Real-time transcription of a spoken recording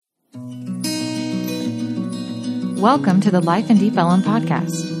Welcome to the Life in Deep Ellum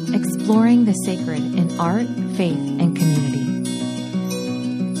podcast, exploring the sacred in art, faith, and community.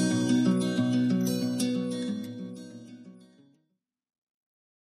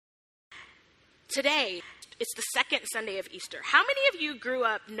 Today, it's the second Sunday of Easter. How many of you grew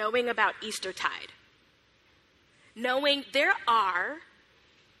up knowing about Eastertide? Knowing there are,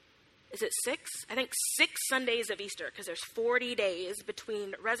 is it 6? I think 6 Sundays of Easter, because there's 40 days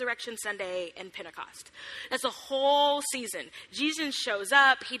between Resurrection Sunday and Pentecost. That's a whole season. Jesus shows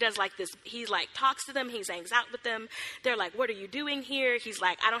up. He does like this. He talks to them. He hangs out with them. They're like, what are you doing here? He's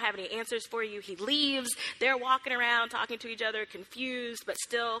like, I don't have any answers for you. He leaves. They're walking around talking to each other, confused, but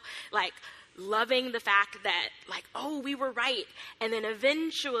still loving the fact that, oh, we were right. And then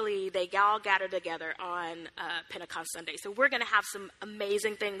eventually they all gather together on Pentecost Sunday. So we're going to have some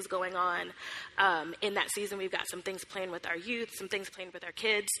amazing things going on in that season. We've got some things planned with our youth, some things planned with our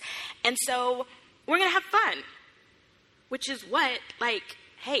kids. And so we're going to have fun, which is what,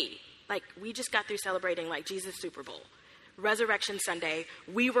 we just got through celebrating Jesus Super Bowl. Resurrection Sunday.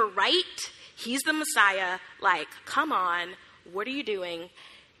 We were right. He's the Messiah. Come on. What are you doing?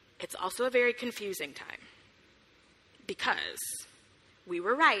 It's also a very confusing time because we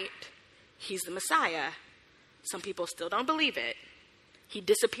were right. He's the Messiah. Some people still don't believe it. He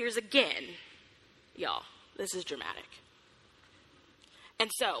disappears again. Y'all, this is dramatic. And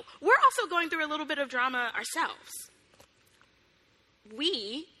so we're also going through a little bit of drama ourselves.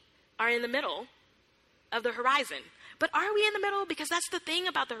 We are in the middle of the horizon. But are we in the middle? Because that's the thing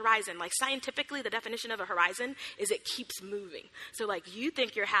about the horizon. Scientifically, the definition of a horizon is it keeps moving. So you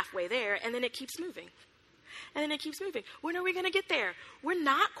think you're halfway there, and then it keeps moving. And then it keeps moving. When are we going to get there? We're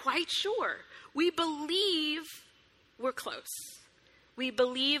not quite sure. We believe we're close. We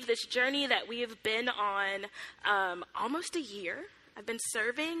believe this journey that we have been on almost a year. I've been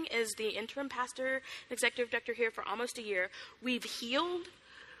serving as the interim pastor and executive director here for almost a year. We've healed.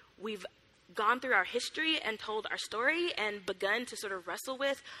 We've gone through our history and told our story and begun to sort of wrestle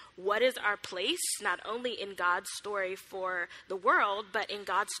with what is our place, not only in God's story for the world, but in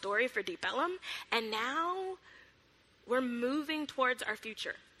God's story for Deep Ellum. And now we're moving towards our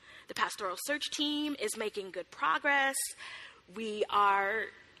future. The pastoral search team is making good progress. We are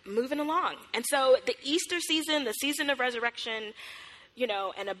moving along. And so the Easter season, the season of resurrection,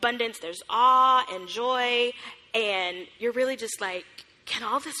 and abundance, there's awe and joy. And you're really just can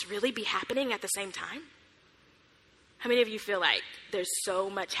all this really be happening at the same time? How many of you feel like there's so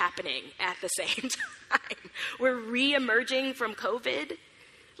much happening at the same time? We're re-emerging from COVID.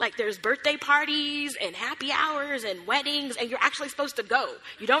 There's birthday parties and happy hours and weddings, and you're actually supposed to go.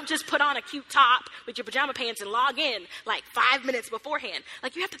 You don't just put on a cute top with your pajama pants and log in 5 minutes beforehand.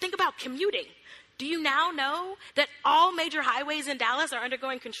 You have to think about commuting. Do you now know that all major highways in Dallas are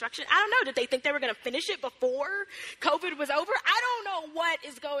undergoing construction? I don't know. Did they think they were going to finish it before COVID was over? I don't know what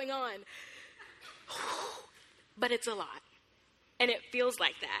is going on. But it's a lot. And it feels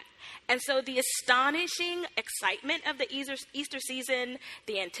like that. And so the astonishing excitement of the Easter season,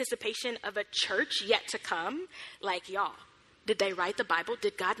 the anticipation of a church yet to come, y'all, did they write the Bible?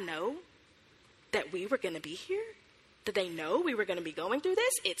 Did God know that we were going to be here? Did they know we were going to be going through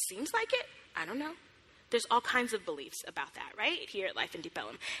this? It seems like it. I don't know. There's all kinds of beliefs about that, right? Here at Life in Deep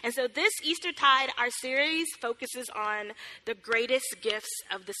Ellum. And so this Eastertide, our series focuses on the greatest gifts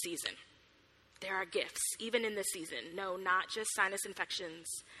of the season. There are gifts, even in this season. No, not just sinus infections.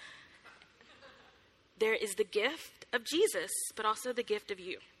 There is the gift of Jesus, but also the gift of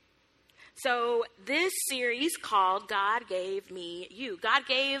you. So this series called God Gave Me You. God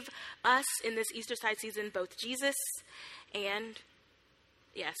gave us in this Eastertide season both Jesus and,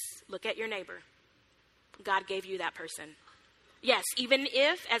 yes, look at your neighbor. God gave you that person. Yes, even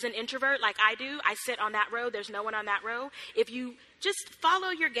if, as an introvert like I do, I sit on that row, there's no one on that row. If you just follow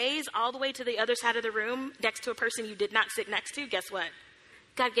your gaze all the way to the other side of the room next to a person you did not sit next to, guess what?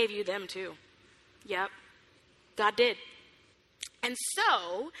 God gave you them too. Yep, God did. And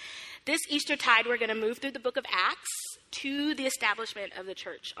so, this Eastertide, we're going to move through the book of Acts to the establishment of the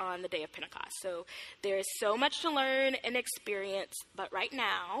church on the day of Pentecost. So there is so much to learn and experience, but right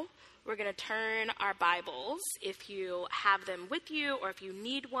now, we're going to turn our Bibles. If you have them with you or if you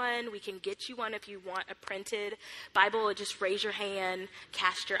need one, we can get you one if you want a printed Bible. Just raise your hand,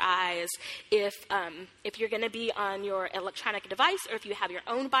 cast your eyes. If you're going to be on your electronic device or if you have your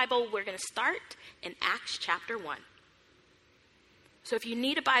own Bible, we're going to start in Acts chapter 1. So if you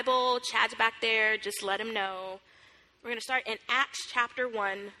need a Bible, Chad's back there, just let him know. We're going to start in Acts chapter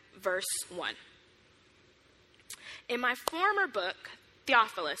 1, verse 1. In my former book,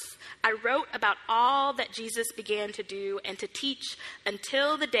 Theophilus, I wrote about all that Jesus began to do and to teach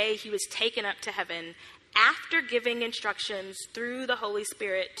until the day he was taken up to heaven after giving instructions through the Holy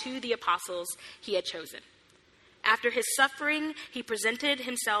Spirit to the apostles he had chosen. After his suffering, he presented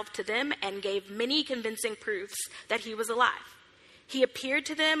himself to them and gave many convincing proofs that he was alive. He appeared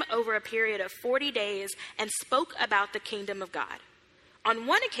to them over a period of 40 days and spoke about the kingdom of God. On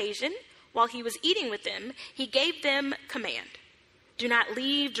one occasion, while he was eating with them, he gave them command: "Do not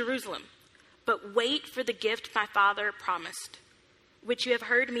leave Jerusalem, but wait for the gift my Father promised, which you have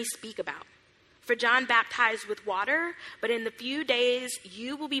heard me speak about. For John baptized with water, but in the few days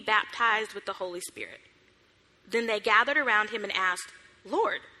you will be baptized with the Holy Spirit." Then they gathered around him and asked,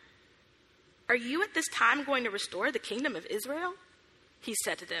 "Lord, are you at this time going to restore the kingdom of Israel?" He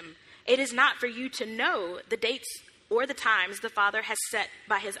said to them, "It is not for you to know the dates or the times the Father has set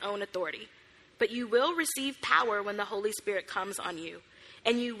by his own authority, but you will receive power when the Holy Spirit comes on you.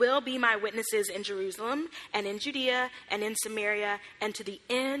 And you will be my witnesses in Jerusalem and in Judea and in Samaria and to the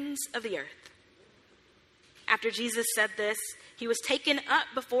ends of the earth." After Jesus said this, he was taken up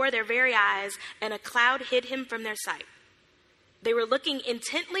before their very eyes, and a cloud hid him from their sight. They were looking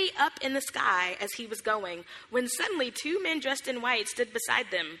intently up in the sky as he was going, when suddenly 2 men dressed in white stood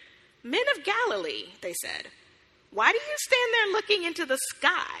beside them. "Men of Galilee," they said, "why do you stand there looking into the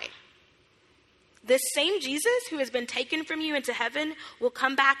sky? This same Jesus who has been taken from you into heaven will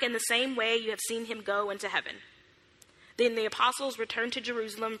come back in the same way you have seen him go into heaven." Then the apostles returned to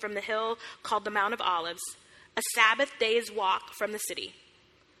Jerusalem from the hill called the Mount of Olives, a Sabbath day's walk from the city.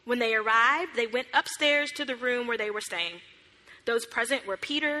 When they arrived, they went upstairs to the room where they were staying. Those present were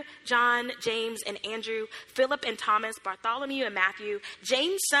Peter, John, James, and Andrew, Philip and Thomas, Bartholomew and Matthew,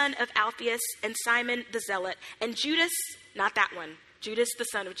 James, son of Alphaeus, and Simon the Zealot, and Judas, not that one, Judas the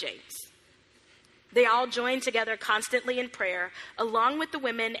son of James. They all joined together constantly in prayer, along with the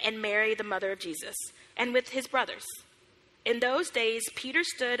women and Mary, the mother of Jesus, and with his brothers. In those days, Peter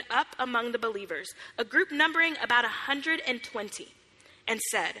stood up among the believers, a group numbering about 120, and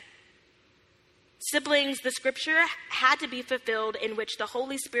said, "Siblings, the scripture had to be fulfilled in which the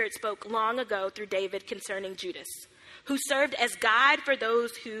Holy Spirit spoke long ago through David concerning Judas, who served as guide for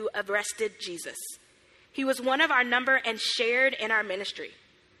those who arrested Jesus. He was one of our number and shared in our ministry.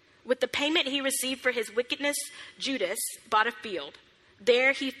 With the payment he received for his wickedness, Judas bought a field.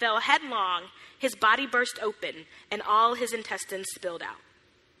 There he fell headlong, his body burst open, and all his intestines spilled out.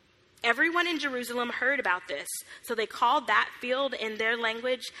 Everyone in Jerusalem heard about this, so they called that field in their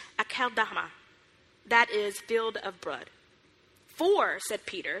language Akeldama, that is, field of blood. For, said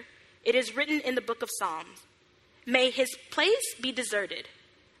Peter, it is written in the book of Psalms, may his place be deserted,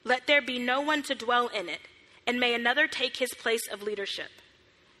 let there be no one to dwell in it, and may another take his place of leadership.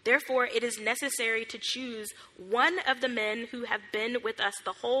 Therefore, it is necessary to choose one of the men who have been with us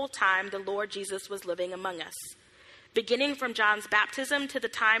the whole time the Lord Jesus was living among us, beginning from John's baptism to the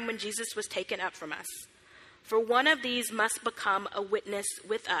time when Jesus was taken up from us. For one of these must become a witness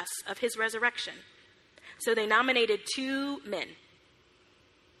with us of his resurrection. So they nominated 2 men,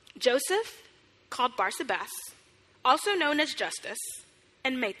 Joseph, called Barsabas, also known as Justus,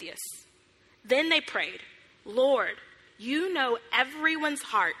 and Matthias. Then they prayed, Lord, you know everyone's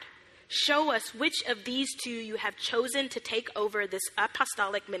heart. Show us which of these 2 you have chosen to take over this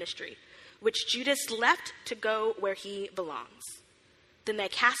apostolic ministry, which Judas left to go where he belongs. Then they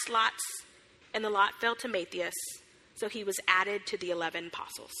cast lots, and the lot fell to Matthias, so he was added to the 11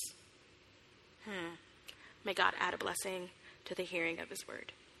 apostles. May God add a blessing to the hearing of his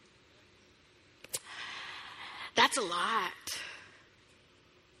word. That's a lot.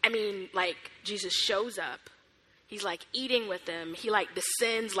 I mean, like, Jesus shows up. He's, like, eating with them. He, like,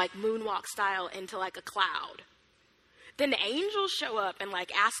 descends, like, moonwalk style into, like, a cloud. Then the angels show up and,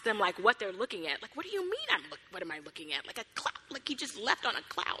 like, ask them, like, what they're looking at. Like, what do you mean what am I looking at? Like a cloud. Like, he just left on a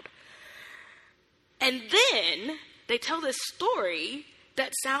cloud. And then they tell this story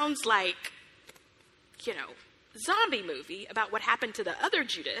that sounds like, zombie movie about what happened to the other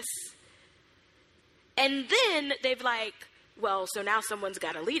Judas. And then they've like, well, so now someone's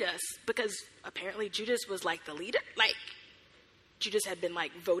got to lead us, because apparently Judas was like the leader. Like, Judas had been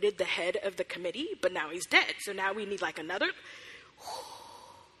like voted the head of the committee, but now he's dead. So now we need like another.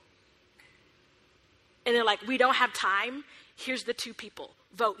 And they're like, we don't have time. Here's the 2 people.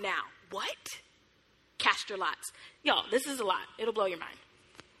 Vote now. What? Cast your lots. Y'all, this is a lot. It'll blow your mind.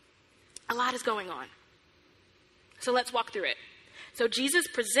 A lot is going on. So let's walk through it. So Jesus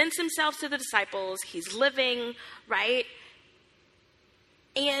presents himself to the disciples. He's living, right?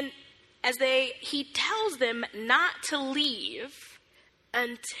 And he tells them not to leave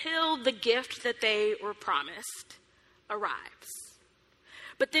until the gift that they were promised arrives.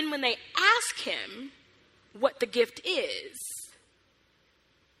 But then when they ask him what the gift is,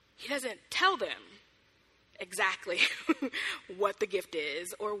 he doesn't tell them exactly what the gift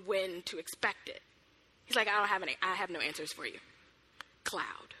is or when to expect it. He's like, I have no answers for you.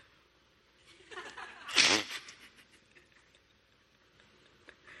 Cloud.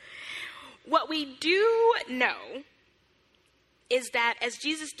 What we do know is that as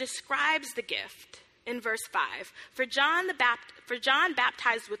Jesus describes the gift in verse 5, for John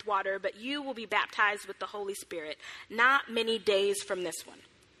baptized with water, but you will be baptized with the Holy Spirit not many days from this one.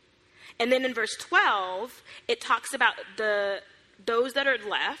 And then in verse 12, it talks about those that are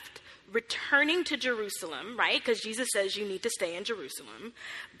left returning to Jerusalem, right? Because Jesus says you need to stay in Jerusalem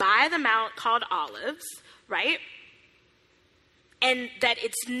by the mount called Olives, right? And that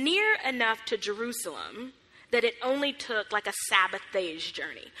it's near enough to Jerusalem that it only took like a Sabbath day's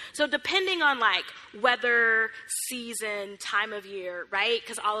journey. So depending on like weather, season, time of year, right?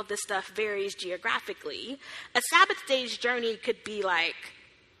 Because all of this stuff varies geographically. A Sabbath day's journey could be like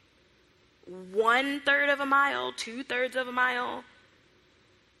 1/3 of a mile, 2/3 of a mile,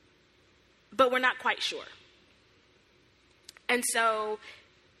 but we're not quite sure. And so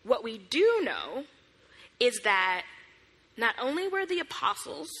what we do know is that not only were the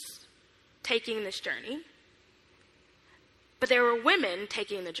apostles taking this journey, but there were women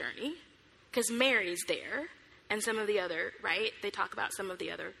taking the journey, because Mary's there, and some of the other, right? They talk about some of the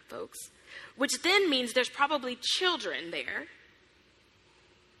other folks, which then means there's probably children there,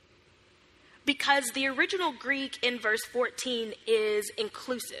 because the original Greek in verse 14 is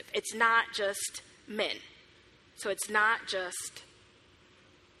inclusive. It's not just men. So it's not just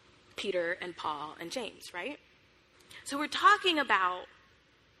Peter and Paul and James, right? So we're talking about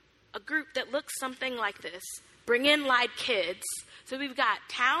a group that looks something like this. Bring in live kids. So we've got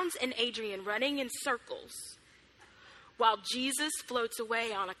Towns and Adrian running in circles while Jesus floats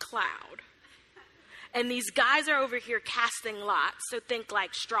away on a cloud. And these guys are over here casting lots. So think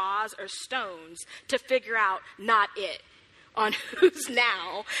like straws or stones to figure out not it on who's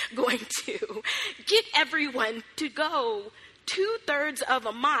now going to get everyone to go 2/3 of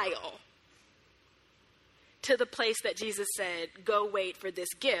a mile to the place that Jesus said, go wait for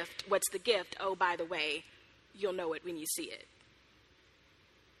this gift. What's the gift? Oh, by the way, you'll know it when you see it.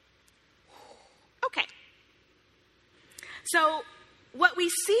 Okay. So what we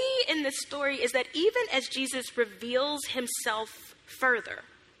see in this story is that even as Jesus reveals himself further,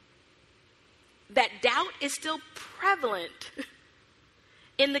 that doubt is still prevalent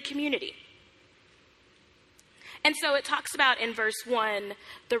in the community. And so it talks about in verse 1,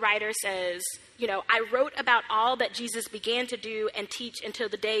 the writer says, I wrote about all that Jesus began to do and teach until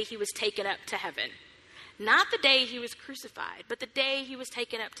the day he was taken up to heaven. Not the day he was crucified, but the day he was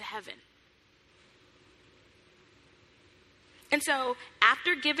taken up to heaven. And so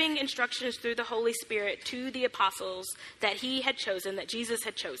after giving instructions through the Holy Spirit to the apostles that he had chosen, that Jesus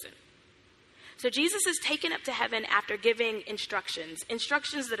had chosen. So Jesus is taken up to heaven after giving instructions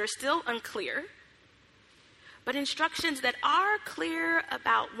that are still unclear, but instructions that are clear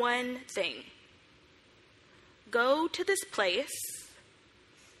about one thing. Go to this place,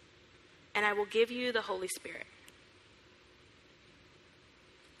 and I will give you the Holy Spirit.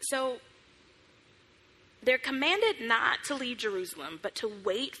 So they're commanded not to leave Jerusalem, but to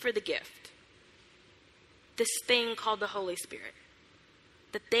wait for the gift, this thing called the Holy Spirit,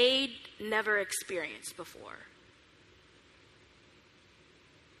 that they'd never experienced before.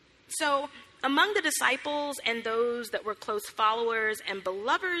 So among the disciples and those that were close followers and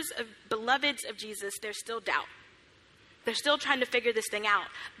beloveds of Jesus, there's still doubt. They're still trying to figure this thing out,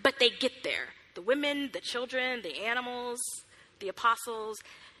 but they get there. The women, the children, the animals, the apostles,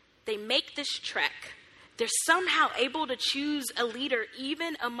 they make this trek. They're somehow able to choose a leader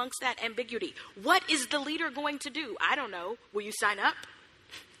even amongst that ambiguity. What is the leader going to do? I don't know. Will you sign up?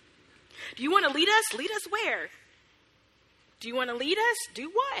 Do you want to lead us? Lead us where? Do you want to lead us?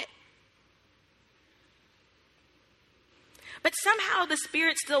 Do what? But somehow the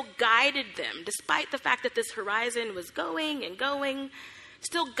Spirit still guided them, despite the fact that this horizon was going and going,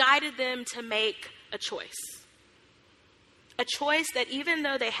 still guided them to make a choice. A choice that even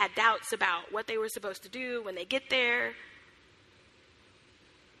though they had doubts about what they were supposed to do when they get there,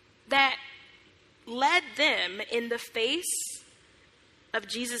 that led them in the face of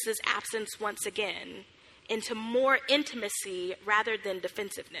Jesus' absence once again into more intimacy rather than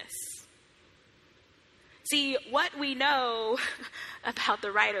defensiveness. See, what we know about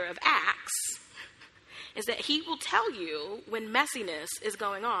the writer of Acts is that he will tell you when messiness is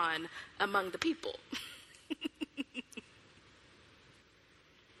going on among the people.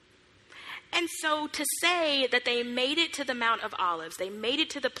 And so to say that they made it to the Mount of Olives, they made it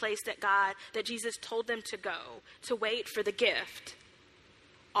to the place that Jesus told them to go, to wait for the gift,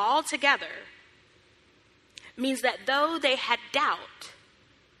 all together, means that though they had doubt,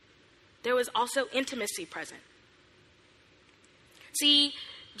 there was also intimacy present. See,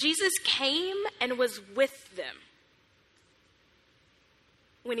 Jesus came and was with them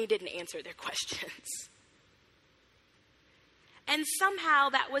when he didn't answer their questions. And somehow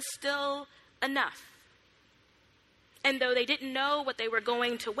that was still enough. And though they didn't know what they were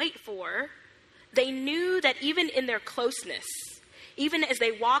going to wait for, they knew that even in their closeness, even as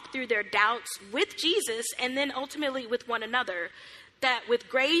they walked through their doubts with Jesus and then ultimately with one another, that with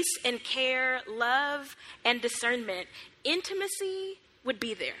grace and care, love and discernment, intimacy would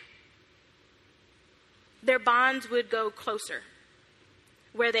be there. Their bonds would go closer,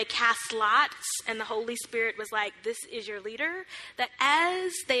 where they cast lots and the Holy Spirit was like, this is your leader, that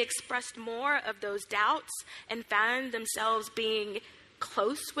as they expressed more of those doubts and found themselves being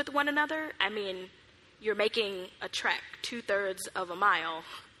close with one another, I mean, you're making a trek 2/3 of a mile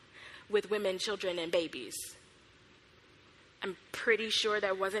with women, children, and babies. I'm pretty sure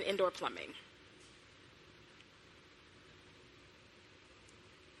there wasn't indoor plumbing.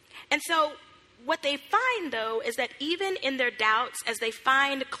 And so what they find, though, is that even in their doubts, as they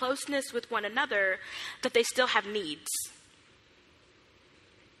find closeness with one another, that they still have needs.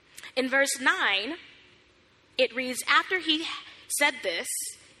 In verse 9, it reads, after he said this,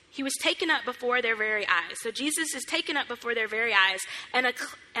 he was taken up before their very eyes. So Jesus is taken up before their very eyes, and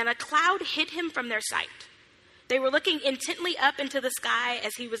a cloud hid him from their sight. They were looking intently up into the sky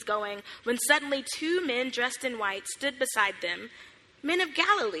as he was going, when suddenly 2 men dressed in white stood beside them. Men of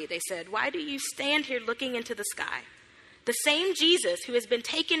Galilee, they said, why do you stand here looking into the sky? The same Jesus who has been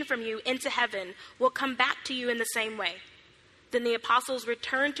taken from you into heaven will come back to you in the same way. Then the apostles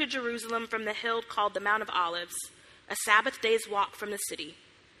returned to Jerusalem from the hill called the Mount of Olives, a Sabbath day's walk from the city.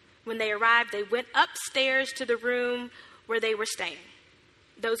 When they arrived, they went upstairs to the room where they were staying.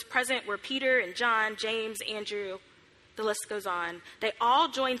 Those present were Peter and John, James, Andrew. The list goes on. They all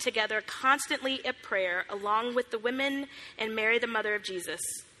joined together constantly at prayer, along with the women and Mary, the mother of Jesus,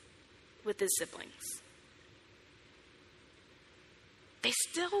 with his siblings. They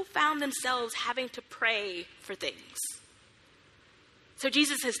still found themselves having to pray for things. So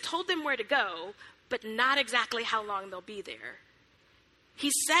Jesus has told them where to go, but not exactly how long they'll be there.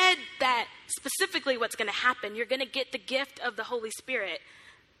 He said that specifically what's going to happen. You're going to get the gift of the Holy Spirit.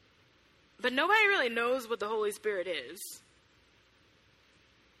 But nobody really knows what the Holy Spirit is.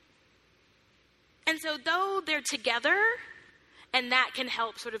 And so though they're together, and that can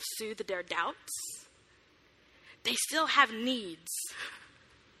help sort of soothe their doubts, they still have needs.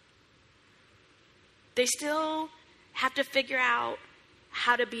 They still have to figure out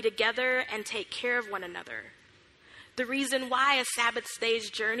how to be together and take care of one another. The reason why a Sabbath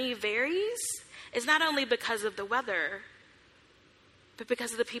day's journey varies is not only because of the weather, but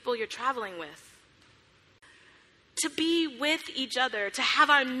because of the people you're traveling with. To be with each other, to have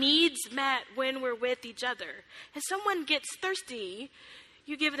our needs met when we're with each other. If someone gets thirsty,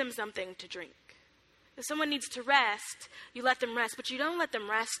 you give them something to drink. If someone needs to rest, you let them rest, but you don't let them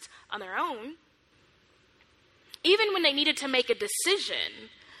rest on their own. Even when they needed to make a decision,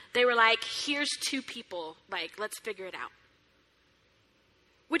 they were like, here's 2 people, like, let's figure it out.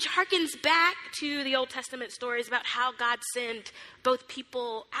 Which harkens back to the Old Testament stories about how God sent both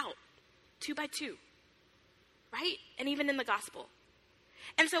people out, 2 by 2, right? And even in the gospel.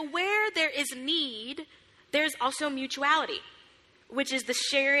 And so where there is need, there's also mutuality, which is the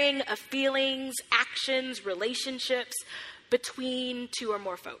sharing of feelings, actions, relationships between 2 or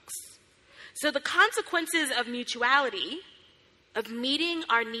more folks. So the consequences of mutuality, of meeting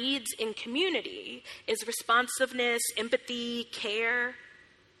our needs in community, is responsiveness, empathy, care,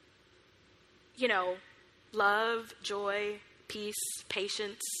 love, joy, peace,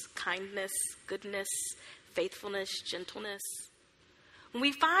 patience, kindness, goodness, faithfulness, gentleness. When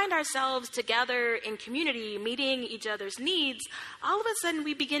we find ourselves together in community, meeting each other's needs, all of a sudden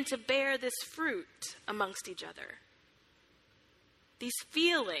we begin to bear this fruit amongst each other. These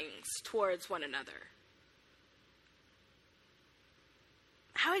feelings towards one another.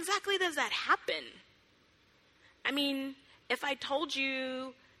 How exactly does that happen? I mean, if I told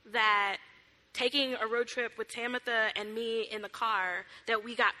you that taking a road trip with Tamitha and me in the car, that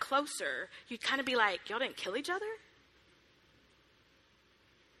we got closer, you'd kind of be like, y'all didn't kill each other?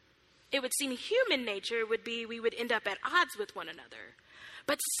 It would seem human nature would be we would end up at odds with one another.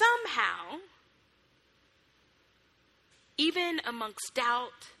 But somehow, even amongst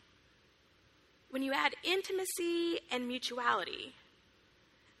doubt, when you add intimacy and mutuality,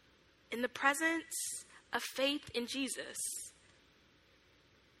 in the presence of faith in Jesus,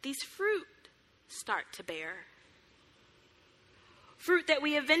 these fruit start to bear. Fruit that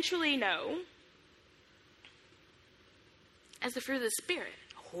we eventually know as the fruit of the Spirit.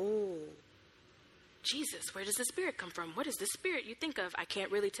 Oh, Jesus, where does the Spirit come from? What is the Spirit you think of? I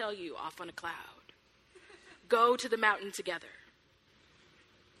can't really tell you, off on a cloud. Go to the mountain together.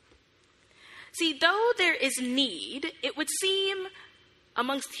 See, though there is need, it would seem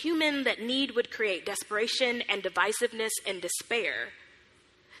amongst human that need would create desperation and divisiveness and despair.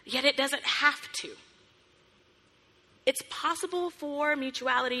 Yet it doesn't have to. It's possible for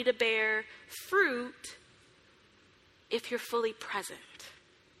mutuality to bear fruit if you're fully present.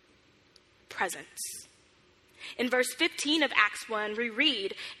 Presence. In verse 15 of Acts 1, we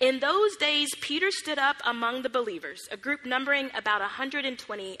read, "In those days Peter stood up among the believers, a group numbering about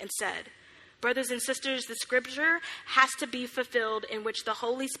 120, and said, 'Brothers and sisters, the scripture has to be fulfilled in which the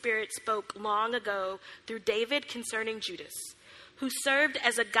Holy Spirit spoke long ago through David concerning Judas, who served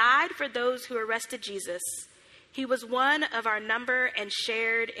as a guide for those who arrested Jesus. He was one of our number and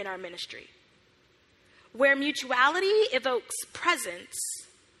shared in our ministry.'" Where mutuality evokes presence,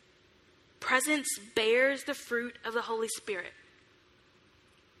 presence bears the fruit of the Holy Spirit.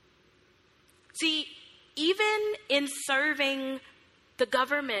 See, even in serving the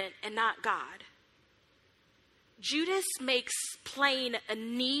government and not God, Judas makes plain a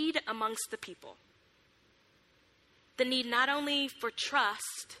need amongst the people. The need not only for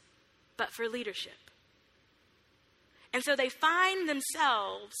trust, but for leadership. And so they find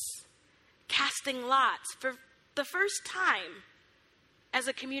themselves casting lots for the first time as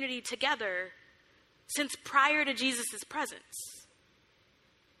a community together since prior to Jesus' presence.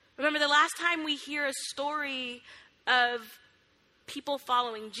 Remember, the last time we hear a story of people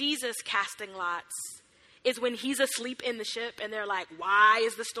following Jesus casting lots is when he's asleep in the ship and they're like, "Why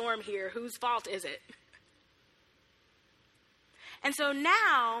is the storm here? Whose fault is it?" And so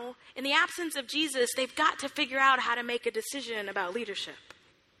now, in the absence of Jesus, they've got to figure out how to make a decision about leadership.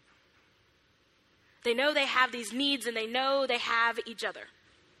 They know they have these needs and they know they have each other.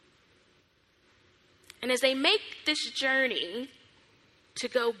 And as they make this journey to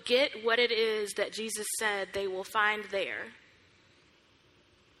go get what it is that Jesus said they will find there,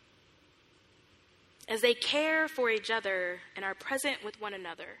 as they care for each other and are present with one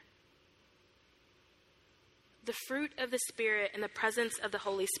another, the fruit of the Spirit and the presence of the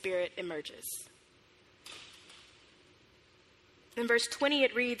Holy Spirit emerges. In verse 20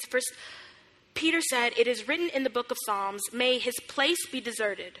 it reads, "First Peter said, 'It is written in the book of Psalms, may his place be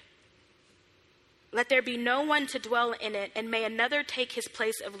deserted. Let there be no one to dwell in it, and may another take his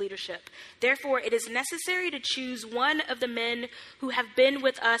place of leadership. Therefore, it is necessary to choose one of the men who have been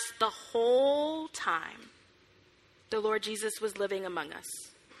with us the whole time the Lord Jesus was living among us,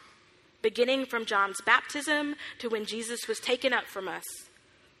 beginning from John's baptism to when Jesus was taken up from us.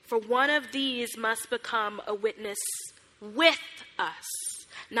 For one of these must become a witness with us,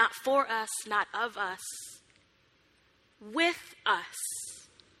 not for us, not of us, with us,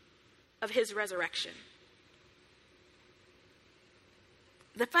 of his resurrection.'"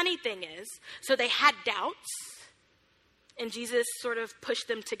 The funny thing is, so they had doubts, and Jesus sort of pushed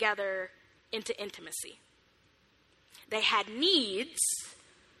them together into intimacy. They had needs,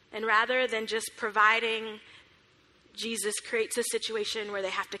 and rather than just providing, Jesus creates a situation where they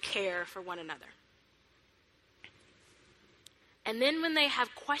have to care for one another. And then when they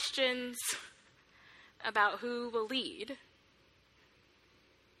have questions about who will lead,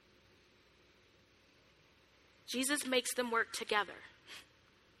 Jesus makes them work together.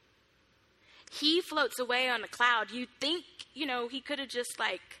 He floats away on a cloud. You think, he could have just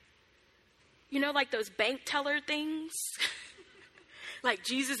like those bank teller things? Like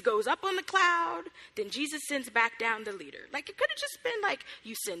Jesus goes up on the cloud, then Jesus sends back down the leader. Like it could have just been like,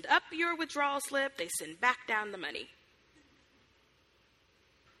 you send up your withdrawal slip, they send back down the money.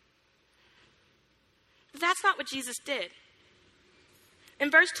 But that's not what Jesus did. In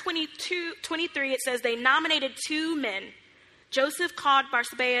verse 23, it says, "They nominated 2 men, Joseph called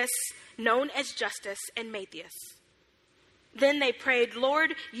Barsabas, known as Justus, and Matthias. Then they prayed,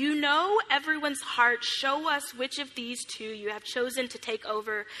 'Lord, you know everyone's heart. Show us which of these 2 you have chosen to take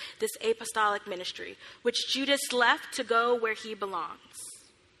over this apostolic ministry, which Judas left to go where he belongs.'"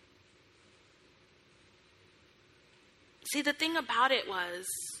 See, the thing about it was,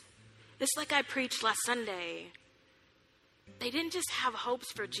 just like I preached last Sunday, they didn't just have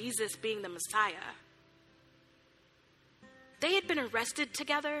hopes for Jesus being the Messiah. They had been arrested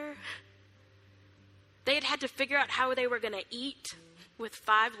together. They had to figure out how they were going to eat with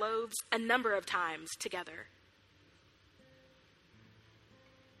 5 loaves a number of times together.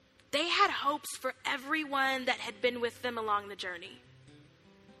 They had hopes for everyone that had been with them along the journey,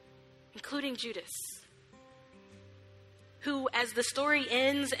 including Judas. who, as the story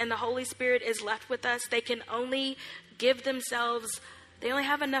ends and the Holy Spirit is left with us, they can only give themselves, they only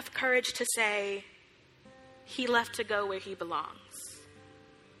have enough courage to say, he left to go where he belongs.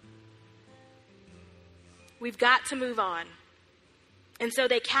 We've got to move on. And so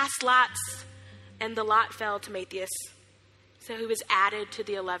they cast lots, and the lot fell to Matthias. So he was added to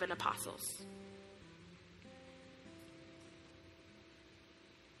the 11 apostles.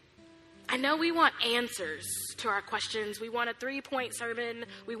 I know we want answers to our questions. We want a 3-point sermon.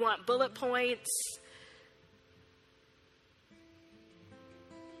 We want bullet points.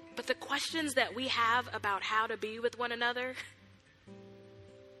 But the questions that we have about how to be with one another,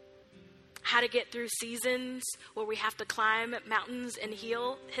 how to get through seasons where we have to climb mountains and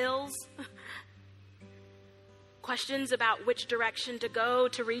hills, questions about which direction to go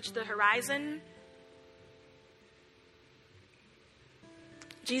to reach the horizon.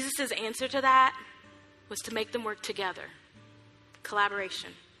 Jesus' answer to that was to make them work together. Collaboration.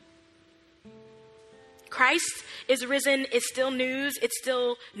 Christ is risen is still news. It's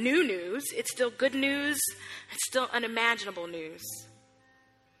still new news. It's still good news. It's still unimaginable news.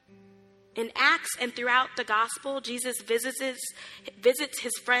 In Acts and throughout the gospel, Jesus visits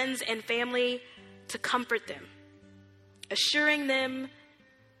his friends and family to comfort them, assuring them,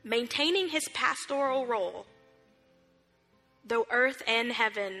 maintaining his pastoral role, though earth and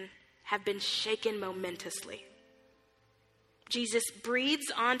heaven have been shaken momentously. Jesus breathes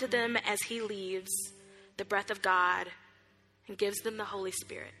onto them as he leaves the breath of God and gives them the Holy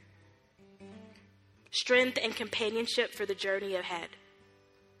Spirit. Strength and companionship for the journey ahead.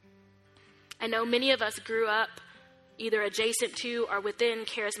 I know many of us grew up either adjacent to or within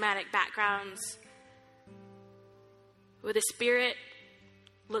charismatic backgrounds where the Spirit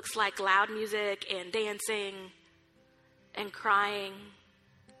looks like loud music and dancing and crying.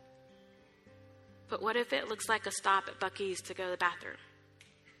 But what if it looks like a stop at Buc-ee's to go to the bathroom?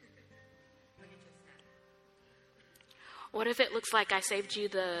 What if it looks like I saved you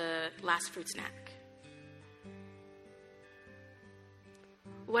the last fruit snack?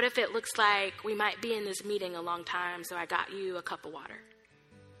 What if it looks like we might be in this meeting a long time, so I got you a cup of water?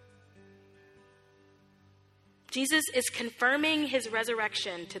 Jesus is confirming his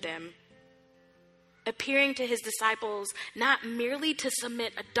resurrection to them, appearing to his disciples not merely to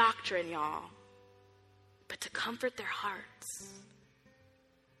submit a doctrine, y'all, but to comfort their hearts.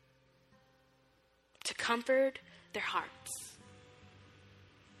 To comfort their hearts.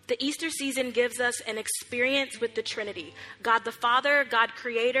 The Easter season gives us an experience with the Trinity. God the Father, God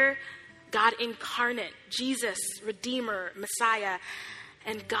Creator, God incarnate, Jesus, Redeemer, Messiah,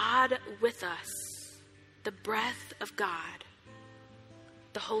 and God with us, the breath of God,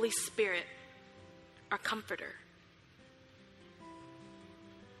 the Holy Spirit, our comforter.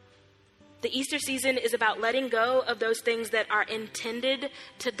 The Easter season is about letting go of those things that are intended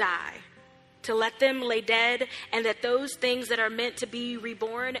to die, to let them lay dead, and that those things that are meant to be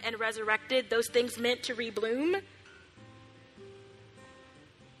reborn and resurrected, those things meant to rebloom,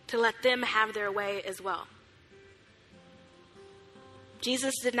 to let them have their way as well.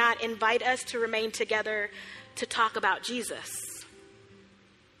 Jesus did not invite us to remain together to talk about Jesus.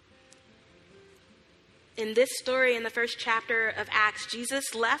 In this story, in the first chapter of Acts,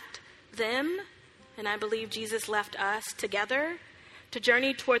 Jesus left them, and I believe Jesus left us together to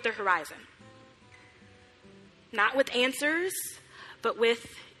journey toward the horizon. Not with answers, but with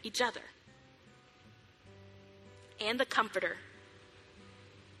each other. And the comforter.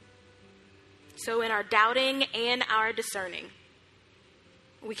 So in our doubting and our discerning,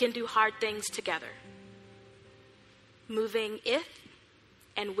 we can do hard things together. Moving if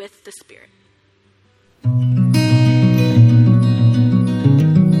and with the Spirit.